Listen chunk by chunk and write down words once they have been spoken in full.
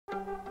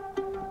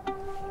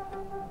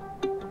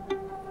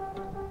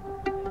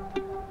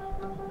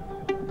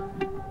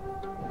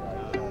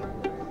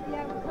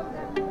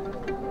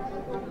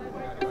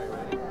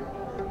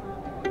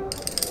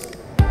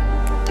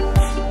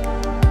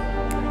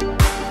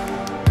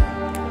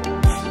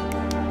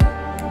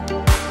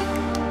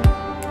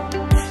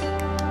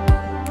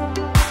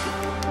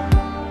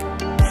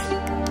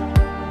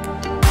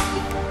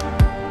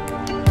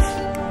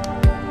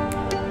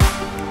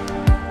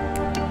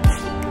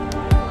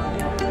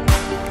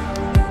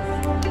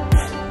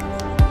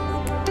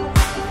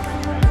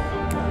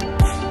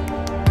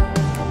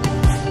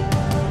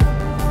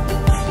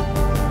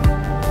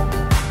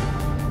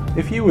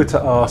you were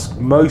to ask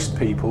most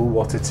people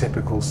what a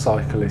typical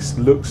cyclist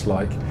looks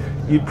like,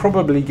 you'd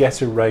probably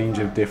get a range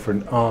of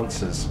different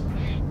answers.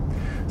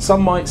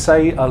 Some might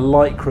say a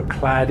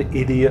lycra-clad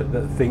idiot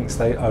that thinks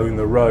they own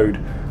the road,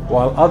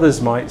 while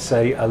others might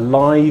say a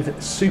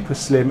lithe, super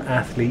slim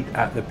athlete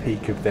at the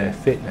peak of their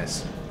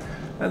fitness.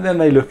 And then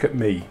they look at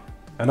me,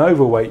 an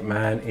overweight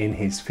man in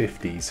his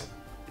 50s.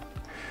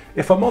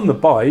 If I'm on the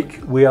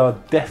bike, we are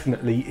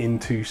definitely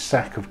into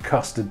sack of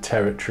custard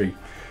territory.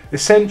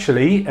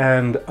 Essentially,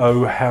 and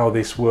oh how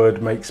this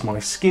word makes my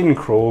skin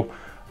crawl,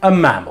 a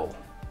mammal.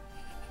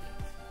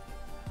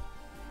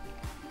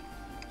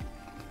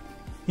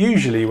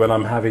 Usually when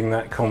I'm having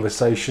that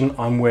conversation,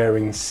 I'm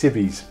wearing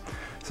civvies.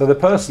 So the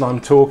person I'm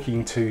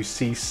talking to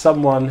sees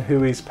someone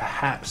who is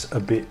perhaps a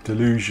bit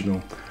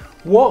delusional.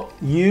 What,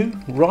 you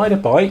ride a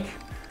bike?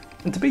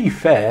 And to be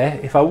fair,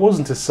 if I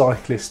wasn't a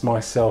cyclist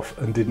myself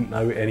and didn't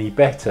know any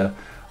better,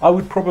 I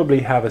would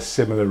probably have a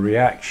similar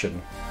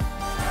reaction.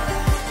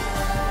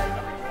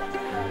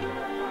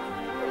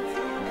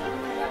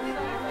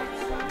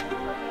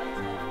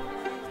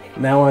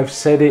 Now, I've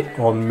said it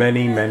on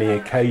many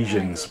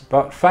occasions,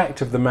 but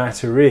fact of the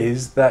matter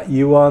is that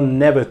you are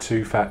never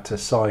too fat to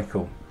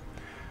cycle.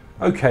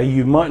 Okay,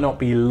 you might not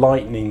be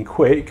lightning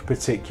quick,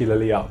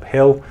 particularly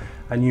uphill,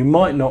 and you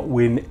might not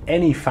win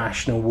any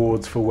fashion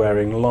awards for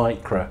wearing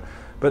lycra,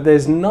 but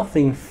there's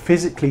nothing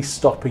physically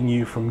stopping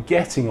you from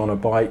getting on a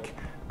bike,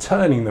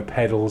 turning the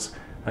pedals,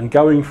 and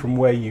going from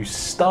where you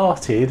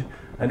started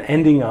and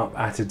ending up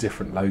at a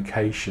different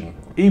location,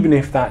 even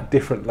if that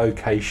different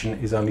location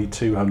is only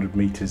 200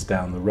 meters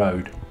down the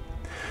road.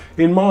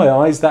 In my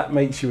eyes, that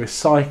makes you a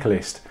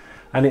cyclist,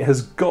 and it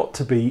has got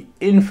to be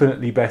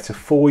infinitely better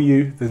for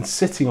you than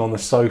sitting on the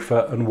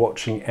sofa and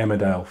watching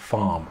Emmerdale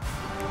Farm.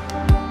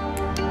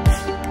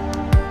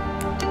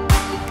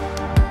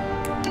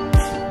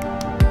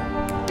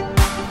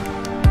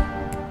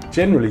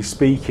 Generally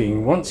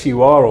speaking, once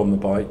you are on the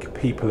bike,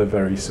 people are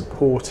very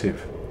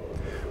supportive.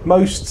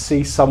 Most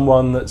see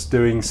someone that's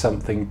doing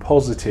something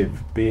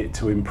positive, be it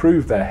to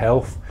improve their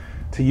health,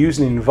 to use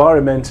an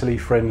environmentally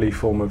friendly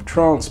form of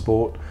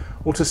transport,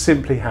 or to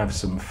simply have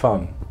some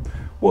fun.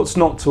 What's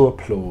not to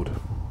applaud?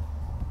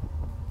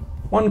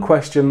 One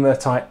question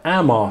that I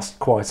am asked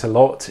quite a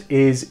lot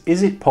is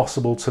it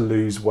possible to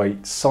lose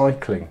weight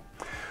cycling?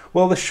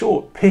 Well, the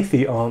short,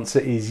 pithy answer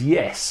is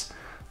yes,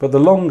 but the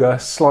longer,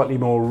 slightly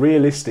more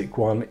realistic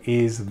one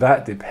is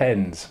that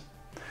depends.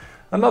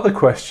 Another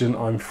question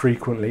I'm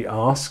frequently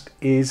asked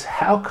is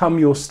how come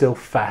you're still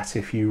fat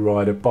if you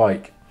ride a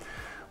bike?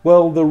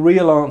 Well, the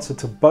real answer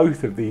to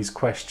both of these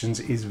questions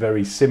is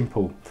very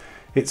simple.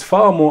 It's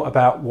far more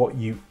about what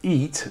you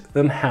eat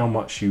than how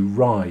much you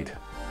ride.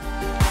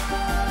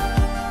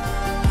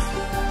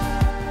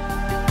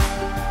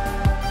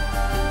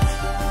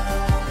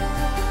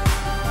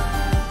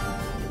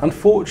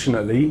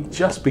 Unfortunately,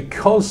 just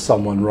because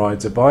someone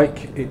rides a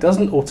bike, it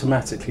doesn't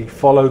automatically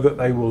follow that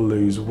they will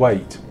lose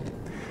weight.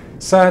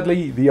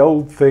 Sadly, the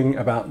old thing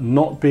about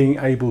not being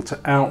able to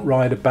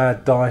outride a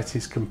bad diet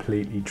is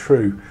completely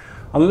true,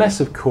 unless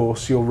of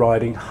course you're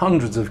riding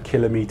hundreds of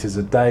kilometres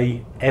a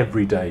day,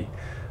 every day.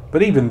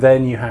 But even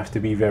then you have to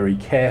be very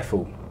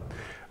careful.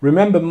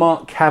 Remember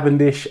Mark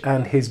Cavendish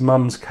and his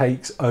mum's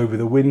cakes over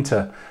the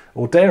winter,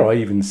 or dare I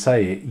even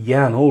say it,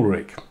 Jan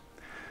Ullrich.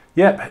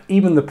 Yep,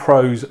 even the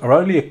pros are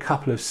only a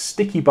couple of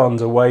sticky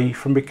buns away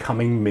from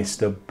becoming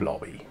Mr.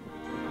 Blobby.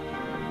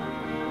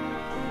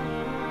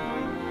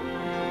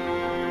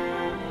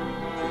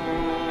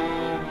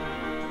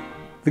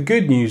 The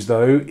good news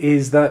though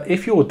is that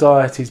if your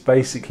diet is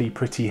basically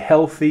pretty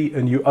healthy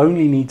and you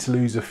only need to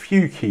lose a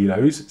few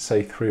kilos,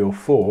 say 3 or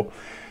 4,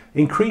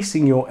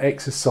 increasing your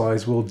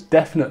exercise will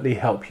definitely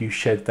help you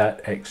shed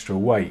that extra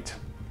weight.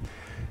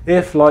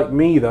 If, like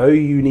me though,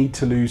 you need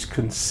to lose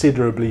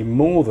considerably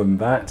more than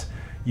that,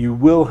 you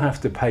will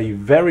have to pay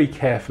very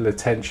careful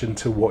attention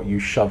to what you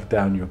shove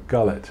down your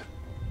gullet.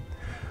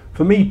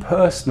 For me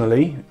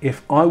personally,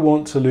 if I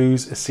want to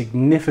lose a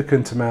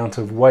significant amount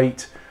of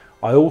weight,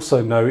 I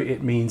also know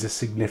it means a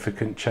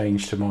significant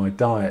change to my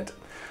diet.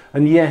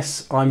 And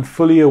yes, I'm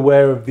fully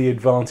aware of the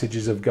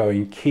advantages of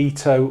going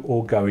keto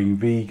or going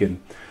vegan.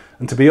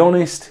 And to be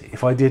honest,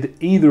 if I did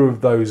either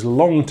of those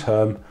long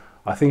term,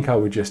 I think I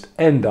would just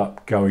end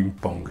up going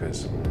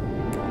bonkers.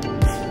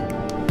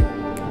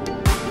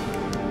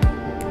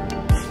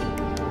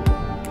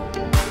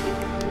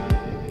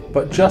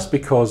 But just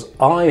because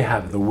I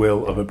have the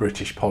will of a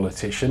British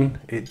politician,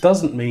 it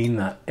doesn't mean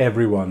that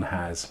everyone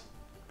has.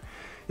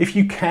 If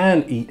you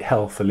can eat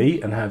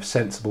healthily and have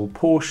sensible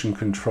portion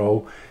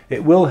control,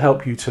 it will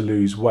help you to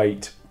lose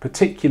weight,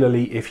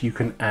 particularly if you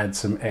can add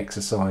some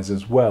exercise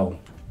as well.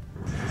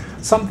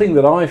 Something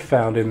that I've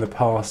found in the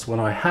past when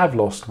I have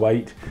lost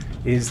weight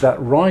is that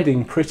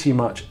riding pretty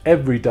much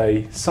every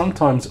day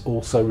sometimes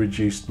also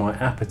reduced my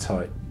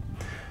appetite.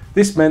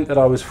 This meant that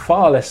I was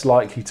far less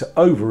likely to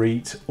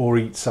overeat or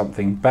eat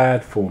something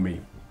bad for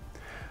me.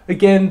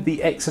 Again,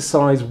 the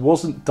exercise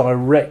wasn't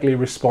directly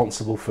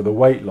responsible for the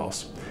weight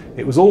loss.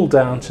 It was all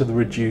down to the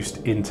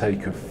reduced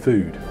intake of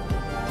food.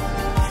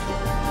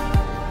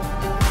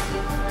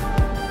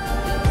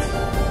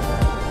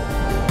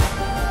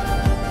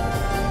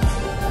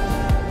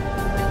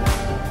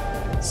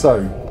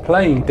 So,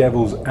 playing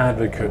devil's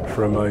advocate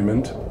for a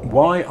moment,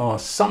 why are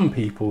some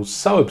people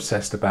so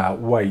obsessed about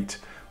weight,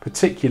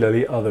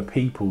 particularly other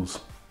people's?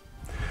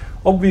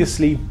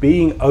 Obviously,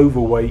 being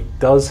overweight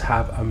does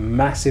have a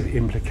massive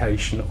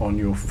implication on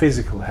your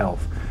physical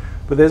health,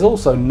 but there's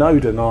also no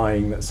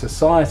denying that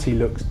society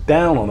looks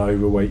down on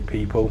overweight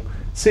people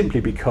simply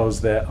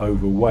because they're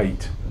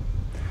overweight.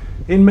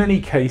 In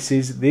many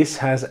cases, this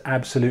has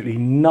absolutely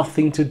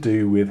nothing to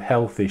do with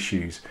health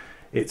issues.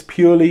 It's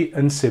purely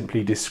and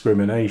simply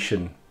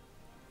discrimination.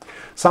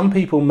 Some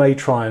people may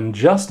try and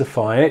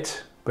justify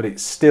it, but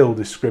it's still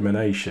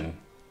discrimination.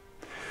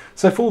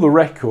 So for the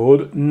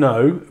record,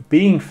 no,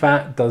 being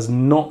fat does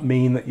not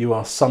mean that you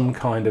are some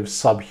kind of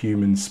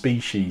subhuman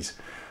species,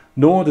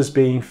 nor does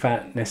being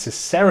fat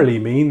necessarily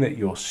mean that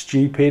you're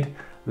stupid,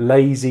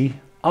 lazy,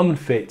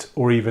 unfit,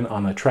 or even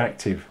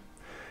unattractive.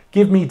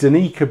 Give me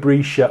Danica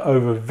Brescia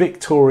over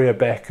Victoria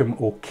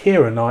Beckham or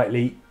Keira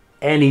Knightley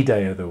any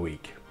day of the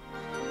week.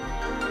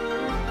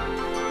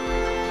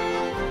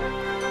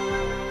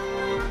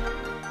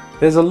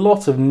 There's a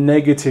lot of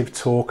negative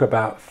talk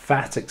about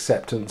fat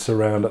acceptance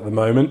around at the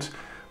moment,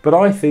 but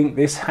I think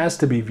this has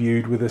to be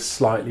viewed with a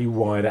slightly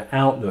wider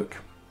outlook.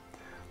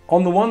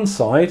 On the one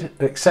side,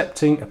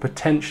 accepting a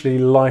potentially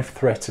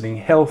life-threatening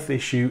health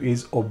issue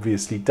is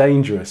obviously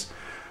dangerous,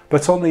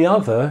 but on the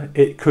other,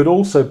 it could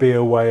also be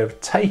a way of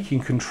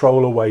taking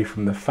control away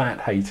from the fat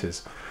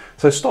haters.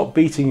 So stop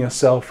beating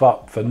yourself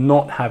up for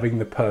not having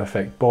the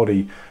perfect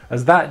body,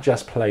 as that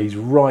just plays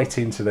right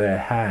into their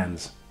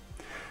hands.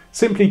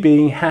 Simply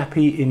being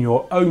happy in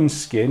your own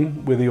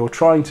skin, whether you're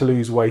trying to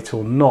lose weight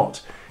or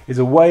not, is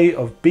a way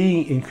of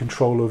being in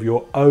control of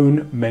your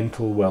own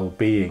mental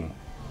well-being.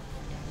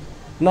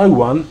 No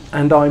one,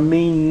 and I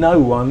mean no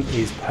one,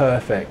 is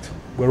perfect.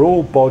 We're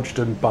all bodged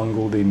and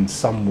bungled in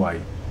some way.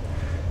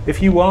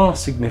 If you are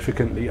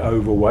significantly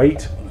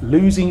overweight,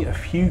 losing a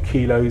few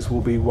kilos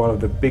will be one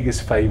of the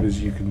biggest favours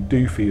you can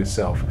do for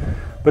yourself.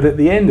 But at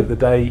the end of the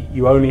day,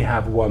 you only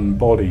have one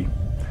body.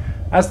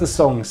 As the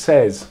song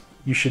says,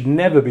 you should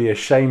never be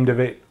ashamed of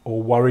it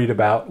or worried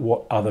about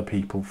what other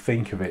people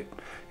think of it.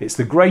 It's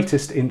the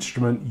greatest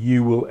instrument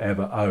you will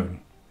ever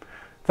own.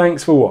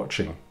 Thanks for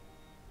watching.